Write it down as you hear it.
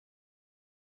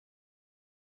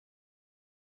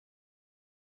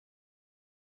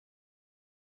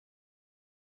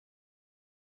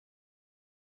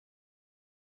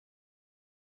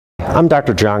I'm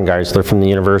Dr. John Geisler from the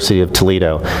University of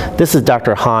Toledo. This is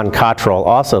Dr. Hahn Cottrell,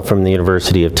 also from the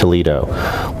University of Toledo.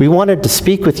 We wanted to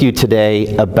speak with you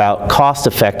today about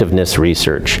cost-effectiveness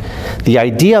research. The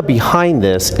idea behind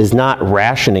this is not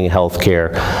rationing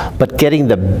healthcare, but getting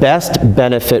the best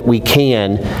benefit we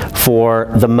can for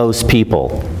the most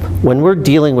people. When we're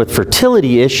dealing with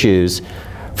fertility issues,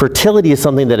 fertility is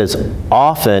something that is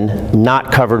often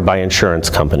not covered by insurance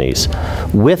companies.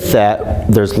 With that,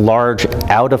 there's large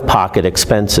out-of-pocket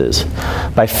expenses.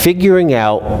 By figuring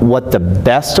out what the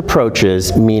best approach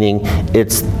is, meaning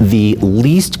it's the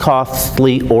least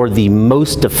costly or the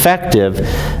most effective,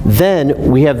 then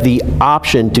we have the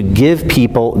option to give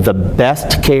people the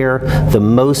best care, the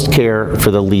most care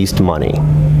for the least money.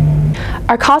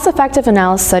 Our cost-effective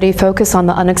analysis study focused on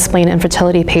the unexplained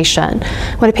infertility patient.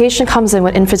 When a patient comes in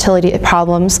with infertility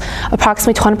problems,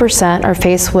 approximately 20% are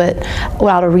faced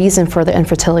without a reason for the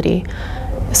infertility.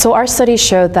 So our study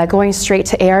showed that going straight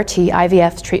to ART,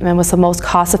 IVF treatment was the most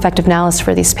cost-effective analysis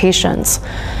for these patients.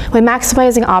 When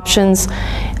maximizing options,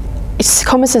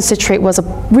 Combination citrate was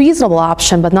a reasonable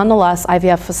option, but nonetheless,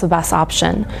 IVF was the best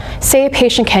option. Say a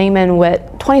patient came in with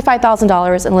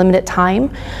 $25,000 in limited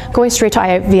time, going straight to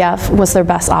IVF was their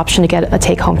best option to get a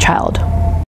take-home child.